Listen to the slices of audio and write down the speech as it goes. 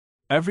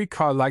Every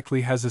car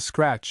likely has a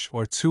scratch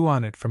or two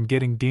on it from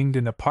getting dinged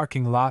in a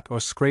parking lot or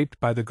scraped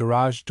by the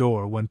garage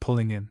door when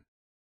pulling in.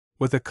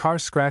 With a car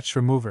scratch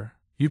remover,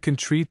 you can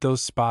treat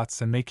those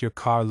spots and make your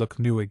car look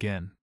new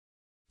again.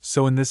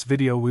 So in this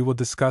video we will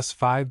discuss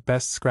 5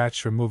 best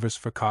scratch removers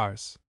for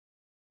cars.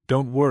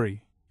 Don't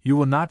worry, you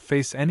will not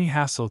face any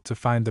hassle to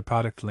find the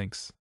product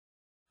links.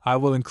 I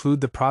will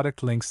include the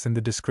product links in the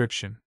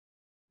description.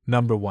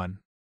 Number 1.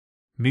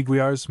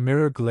 Meguiar's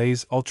Mirror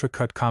Glaze Ultra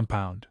Cut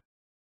Compound.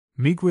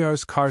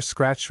 Meguiar's car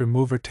scratch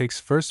remover takes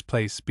first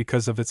place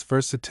because of its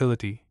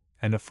versatility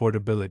and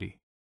affordability.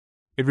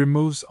 It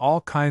removes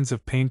all kinds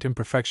of paint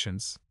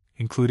imperfections,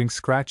 including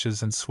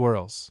scratches and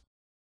swirls.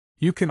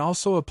 You can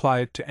also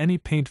apply it to any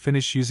paint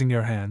finish using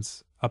your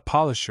hands, a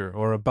polisher,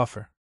 or a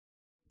buffer.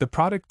 The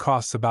product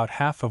costs about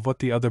half of what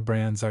the other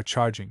brands are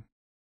charging.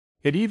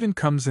 It even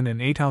comes in an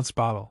 8-ounce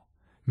bottle,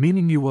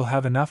 meaning you will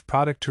have enough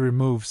product to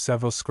remove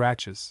several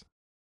scratches.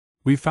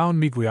 We found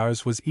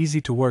Meguiar's was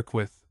easy to work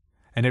with,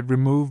 and it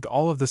removed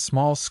all of the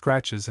small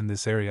scratches in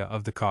this area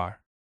of the car.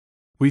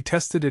 We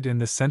tested it in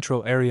the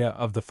central area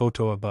of the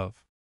photo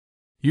above.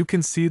 You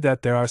can see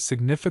that there are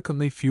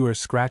significantly fewer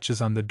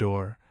scratches on the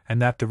door, and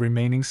that the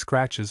remaining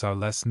scratches are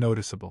less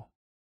noticeable.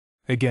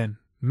 Again,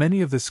 many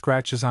of the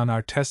scratches on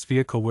our test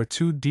vehicle were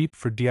too deep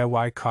for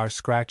DIY car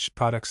scratch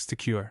products to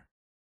cure.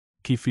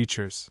 Key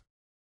features: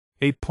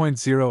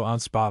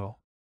 8.0-ounce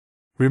bottle.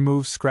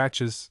 Removes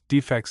scratches,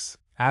 defects,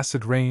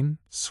 acid rain,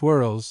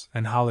 swirls,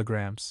 and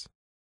holograms.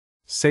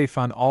 Safe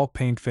on all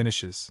paint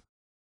finishes.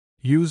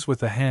 Use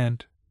with a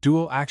hand,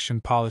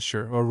 dual-action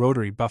polisher or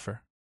rotary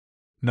buffer.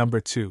 Number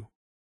 2.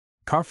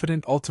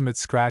 Carfidant Ultimate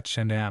Scratch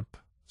and Amp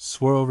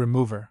Swirl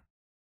Remover.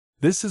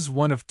 This is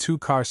one of 2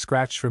 car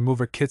scratch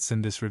remover kits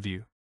in this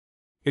review.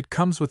 It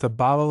comes with a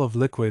bottle of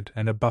liquid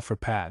and a buffer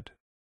pad.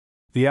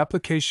 The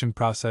application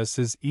process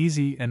is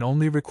easy and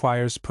only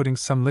requires putting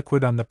some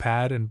liquid on the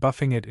pad and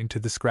buffing it into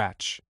the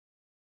scratch.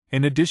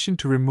 In addition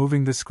to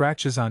removing the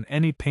scratches on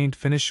any paint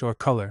finish or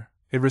color,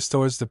 it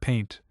restores the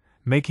paint,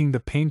 making the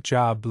paint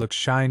job look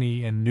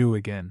shiny and new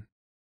again.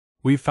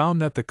 We found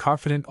that the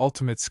Carfidant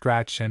Ultimate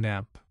Scratch and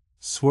Amp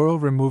Swirl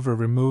Remover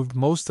removed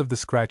most of the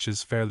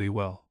scratches fairly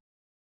well.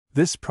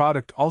 This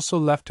product also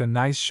left a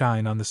nice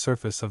shine on the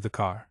surface of the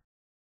car.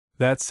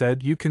 That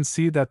said, you can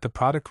see that the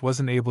product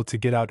wasn't able to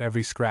get out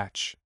every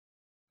scratch.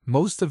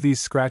 Most of these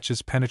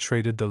scratches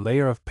penetrated the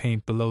layer of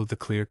paint below the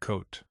clear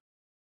coat.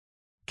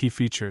 Key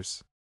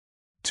features: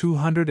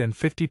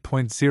 250.0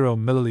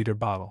 ml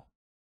bottle.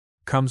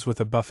 Comes with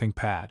a buffing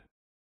pad.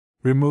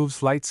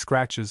 Removes light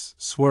scratches,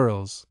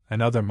 swirls,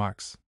 and other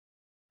marks.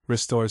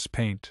 Restores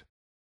paint.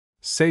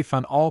 Safe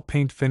on all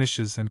paint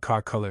finishes and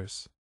car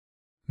colors.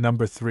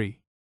 Number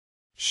 3.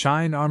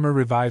 Shine Armor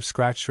Revive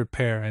Scratch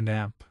Repair and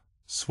Amp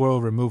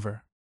Swirl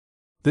Remover.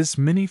 This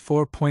mini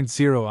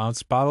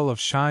 4.0-ounce bottle of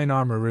Shine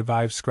Armor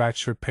Revive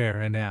Scratch Repair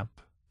and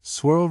Amp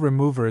Swirl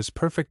Remover is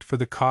perfect for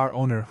the car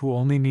owner who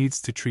only needs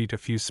to treat a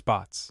few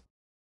spots.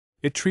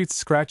 It treats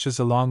scratches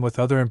along with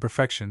other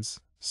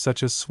imperfections,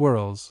 such as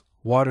swirls,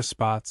 water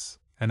spots,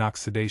 and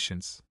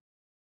oxidations.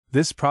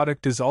 This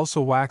product is also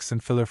wax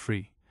and filler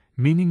free,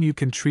 meaning you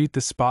can treat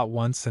the spot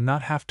once and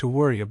not have to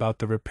worry about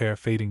the repair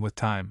fading with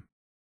time.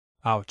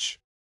 Ouch!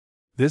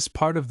 This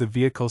part of the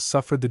vehicle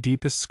suffered the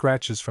deepest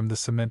scratches from the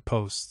cement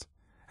post,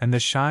 and the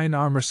Shine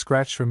Armor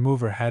Scratch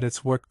Remover had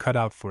its work cut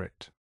out for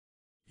it.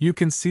 You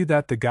can see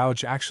that the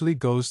gouge actually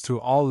goes through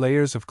all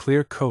layers of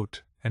clear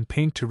coat and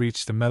paint to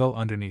reach the metal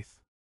underneath.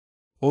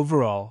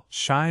 Overall,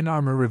 Shine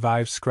Armor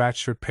Revive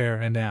Scratch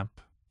Repair and Amp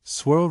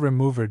Swirl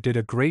Remover did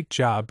a great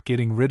job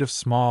getting rid of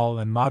small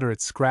and moderate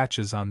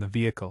scratches on the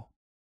vehicle.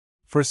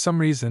 For some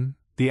reason,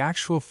 the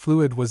actual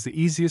fluid was the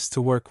easiest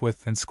to work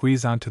with and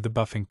squeeze onto the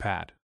buffing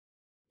pad.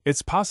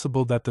 It's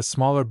possible that the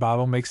smaller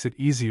bottle makes it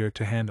easier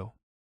to handle.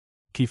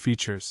 Key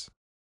features: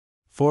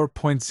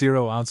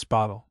 4.0-ounce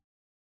bottle.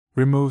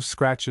 Removes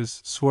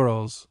scratches,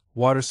 swirls,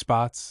 water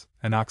spots,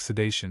 and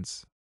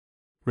oxidations.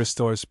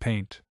 Restores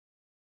paint.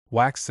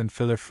 Wax and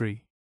filler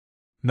free.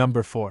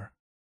 Number 4.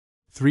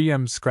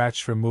 3M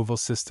Scratch Removal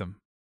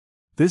System.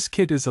 This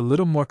kit is a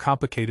little more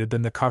complicated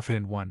than the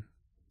Carfidant one,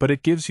 but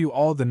it gives you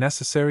all the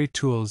necessary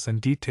tools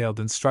and detailed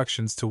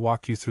instructions to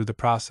walk you through the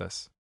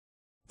process.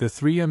 The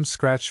 3M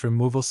Scratch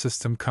Removal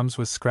System comes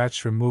with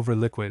scratch remover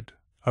liquid,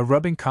 a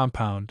rubbing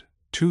compound,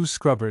 2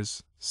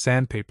 scrubbers,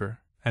 sandpaper,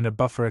 and a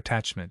buffer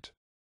attachment.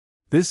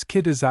 This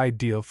kit is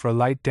ideal for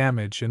light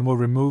damage and will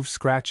remove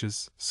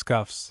scratches,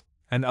 scuffs,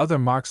 and other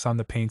marks on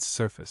the paint's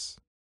surface.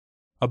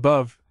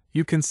 Above,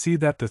 you can see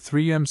that the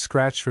 3M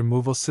Scratch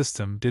Removal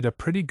System did a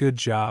pretty good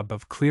job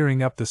of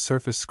clearing up the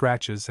surface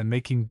scratches and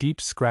making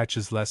deep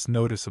scratches less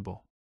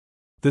noticeable.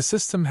 The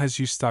system has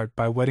you start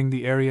by wetting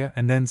the area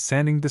and then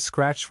sanding the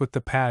scratch with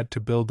the pad to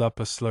build up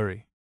a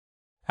slurry.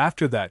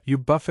 After that, you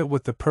buff it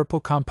with the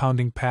purple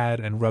compounding pad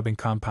and rubbing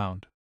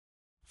compound.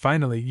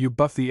 Finally, you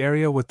buff the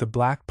area with the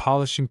black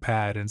polishing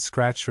pad and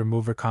scratch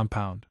remover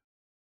compound.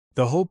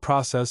 The whole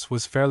process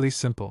was fairly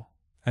simple,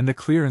 and the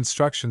clear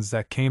instructions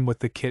that came with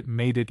the kit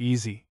made it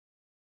easy.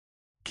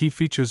 Key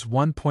features: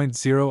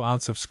 1.0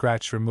 ounce of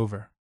scratch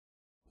remover.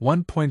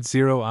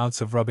 1.0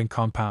 ounce of rubbing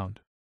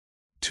compound,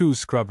 2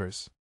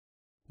 scrubbers,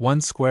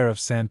 1 square of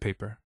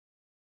sandpaper,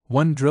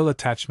 1 drill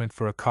attachment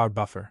for a car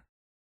buffer.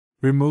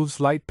 Removes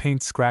light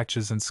paint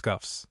scratches and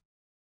scuffs.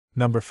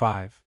 Number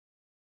 5.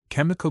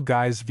 Chemical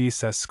Glaze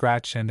VSS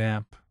Scratch and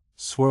Amp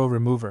Swirl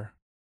Remover.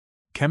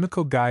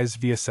 Chemical Glaze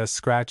VSS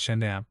Scratch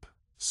and Amp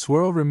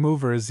Swirl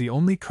Remover is the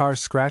only car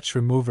scratch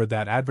remover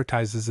that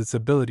advertises its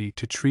ability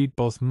to treat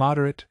both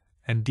moderate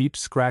and deep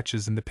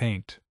scratches in the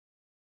paint.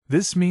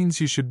 This means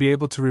you should be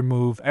able to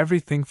remove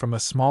everything from a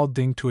small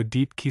ding to a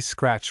deep key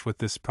scratch with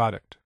this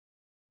product.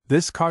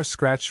 This car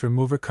scratch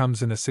remover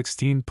comes in a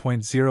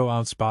 16.0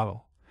 ounce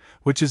bottle,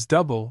 which is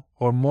double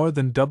or more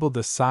than double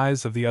the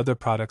size of the other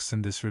products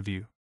in this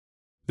review.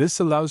 This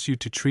allows you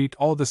to treat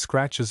all the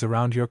scratches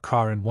around your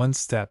car in one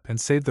step and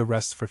save the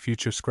rest for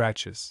future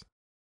scratches.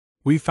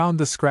 We found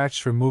the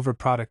scratch remover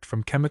product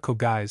from Chemical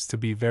Glaze to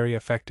be very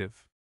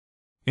effective.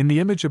 In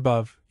the image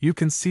above, you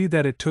can see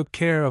that it took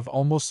care of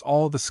almost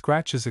all the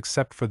scratches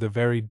except for the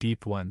very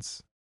deep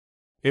ones.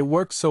 It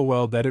worked so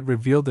well that it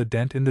revealed a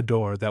dent in the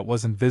door that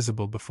wasn't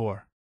visible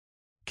before.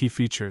 Key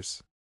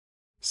features: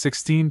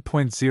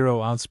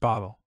 16.0 ounce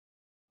bottle.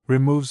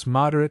 Removes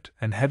moderate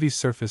and heavy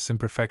surface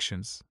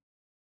imperfections.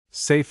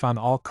 Safe on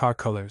all car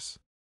colors.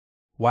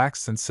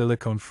 Wax and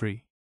silicone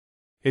free.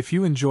 If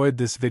you enjoyed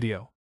this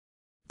video,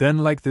 then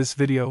like this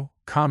video,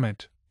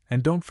 comment,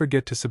 and don't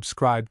forget to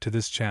subscribe to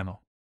this channel.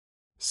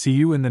 See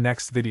you in the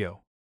next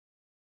video.